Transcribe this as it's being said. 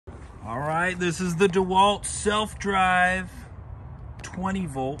All right, this is the Dewalt self-drive 20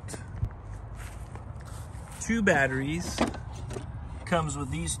 volt, 2 batteries. Comes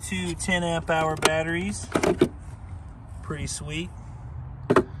with these two 10 amp hour batteries. Pretty sweet.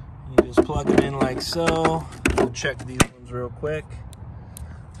 You just plug them in like so. We'll check these ones real quick.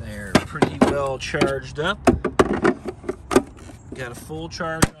 They're pretty well charged up. Got a full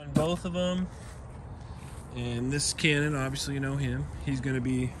charge on both of them. And this Cannon, obviously you know him. He's gonna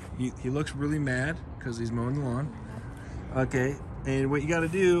be, he looks really mad because he's mowing the lawn. Okay, and what you gotta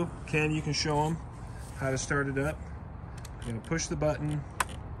do, Ken, you can show him how to start it up. You're gonna push the button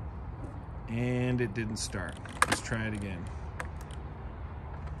and it didn't start. Let's try it again.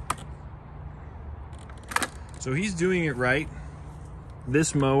 So he's doing it right.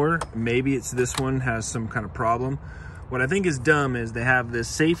 This mower, maybe it's this one, has some kind of problem. What I think is dumb is they have this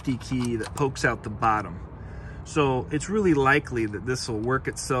safety key that pokes out the bottom. So it's really likely that this will work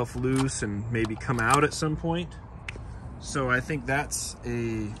itself loose and maybe come out at some point. So I think that's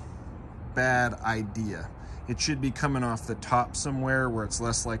a bad idea. It should be coming off the top somewhere where it's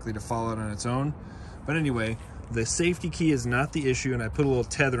less likely to fall out on its own. But anyway, the safety key is not the issue, and I put a little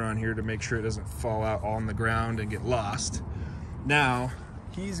tether on here to make sure it doesn't fall out on the ground and get lost. Now,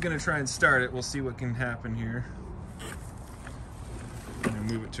 he's gonna try and start it. We'll see what can happen here. I'm gonna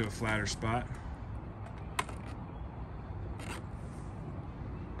move it to a flatter spot.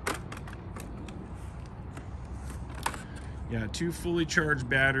 Yeah, 2 fully charged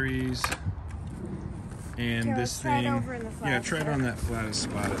batteries, and okay, this thing. Yeah, try it on that flattest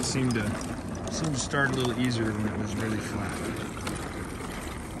spot. It seemed to start a little easier when it was really flat.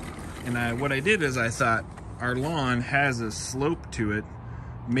 And what I did is I thought our lawn has a slope to it.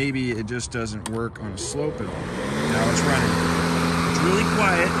 Maybe it just doesn't work on a slope at all. Now it's running. It's really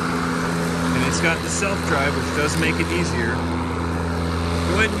quiet, and it's got the self-drive, which does make it easier.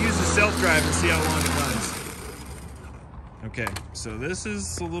 Go ahead and use the self-drive and see how long it runs. Okay, so this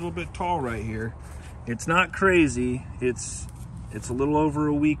is a little bit tall right here. It's not crazy. It's a little over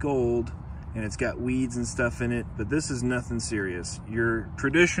a week old, and it's got weeds and stuff in it, but this is nothing serious. Your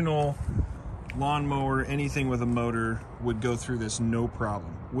traditional lawnmower, anything with a motor, would go through this no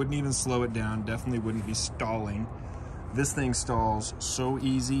problem. Wouldn't even slow it down, definitely wouldn't be stalling. This thing stalls so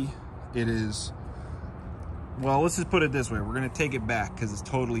easy. It is, well, let's just put it this way. We're gonna take it back because it's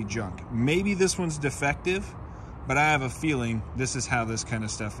totally junk. Maybe this one's defective, but I have a feeling this is how this kind of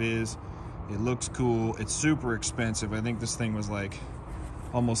stuff is. It looks cool. It's super expensive. I think this thing was like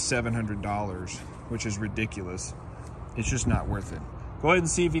almost $700, which is ridiculous. It's just not worth it. Go ahead and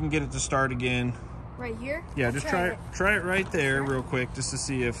see if you can get it to start again. Right here? Yeah, just try it right there real quick just to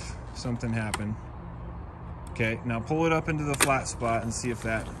see if something happened. Okay, now pull it up into the flat spot and see if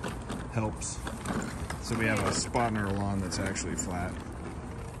that helps. So we have a spot in our lawn that's actually flat.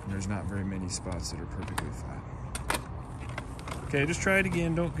 There's not very many spots that are perfectly flat. Okay, just try it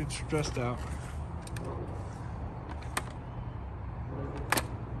again. Don't get stressed out.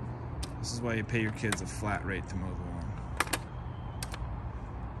 This is why you pay your kids a flat rate to mow the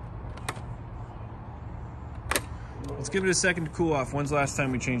lawn. Let's give it a second to cool off. When's the last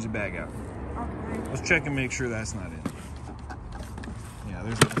time we changed the bag out? Okay. Let's check and make sure that's not it. Yeah,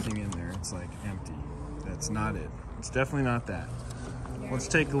 there's nothing in there. It's like empty. That's not it. It's definitely not that. Let's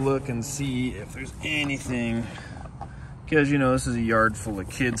take a look and see if there's anything. Because, you know, this is a yard full of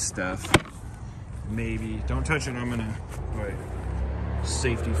kids stuff. Maybe. Don't touch it. I'm going to, wait,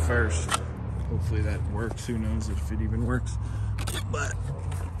 safety first. Hopefully that works. Who knows if it even works. But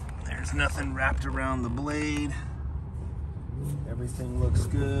there's nothing wrapped around the blade. Everything looks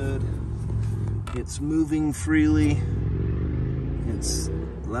good. It's moving freely. It's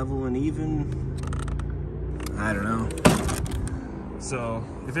level and even. I don't know. So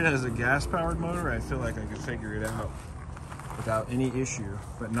if it has a gas-powered motor, I feel like I could figure it out without any issue,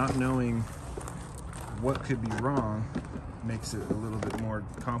 but not knowing what could be wrong makes it a little bit more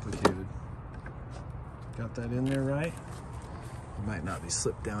complicated. Got that in there right? It might not be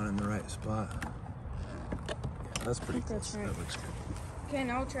slipped down in the right spot. Yeah, that's pretty close. Right. That looks good. Okay,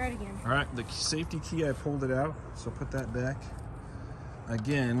 now we'll try it again. All right, the safety key, I pulled it out, so put that back.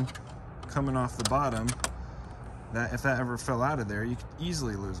 Again, coming off the bottom, that if that ever fell out of there, you could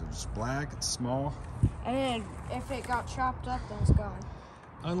easily lose it. It's black, it's small. And then if it got chopped up, then it's gone.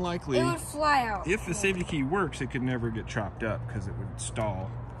 Unlikely. It would fly out. If the safety key works, it could never get chopped up because it would stall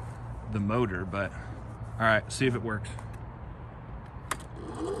the motor, but all right, see if it works.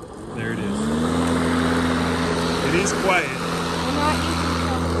 There it is. It is quiet,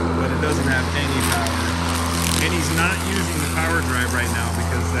 but it doesn't have any power. And he's not using the power drive right now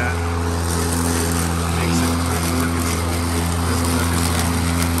because that makes it not work as well. Doesn't look as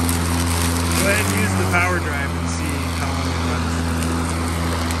long. the power drive and see how long it runs.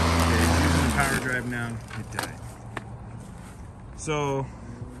 Okay, it's using the power drive now. It died. So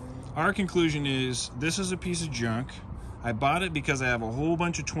our conclusion is this is a piece of junk. I bought it because I have a whole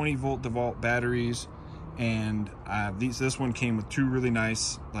bunch of 20-volt Dewalt batteries, and this one came with two really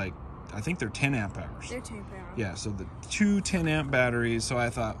nice, like, I think they're 10 amp hours. They're 10 hours. Yeah, so the two 10 amp batteries. So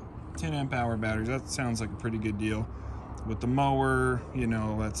I thought 10 amp hour batteries, that sounds like a pretty good deal. With the mower, you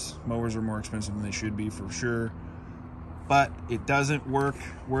know, mowers are more expensive than they should be for sure, but it doesn't work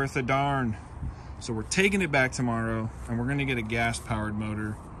worth a darn. So we're taking it back tomorrow, and we're gonna get a gas powered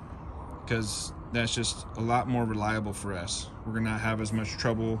motor, because that's just a lot more reliable for us. We're gonna have as much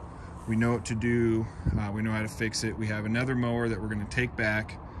trouble. We know what to do. We know how to fix it. We have another mower that we're gonna take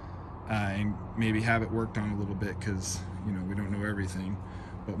back and maybe have it worked on a little bit, because, you know, we don't know everything.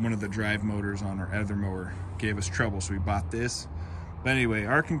 But one of the drive motors on our other mower gave us trouble, so we bought this. But anyway,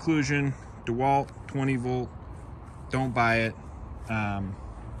 our conclusion, DeWalt 20 volt, don't buy it.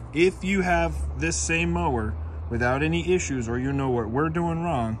 If you have this same mower without any issues, or you know what we're doing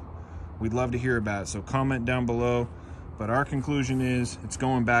wrong, we'd love to hear about it. So comment down below. But our conclusion is it's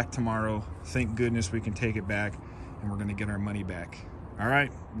going back tomorrow. Thank goodness we can take it back, and we're gonna get our money back. All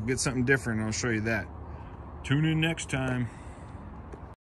right, we'll get something different, and I'll show you that. Tune in next time.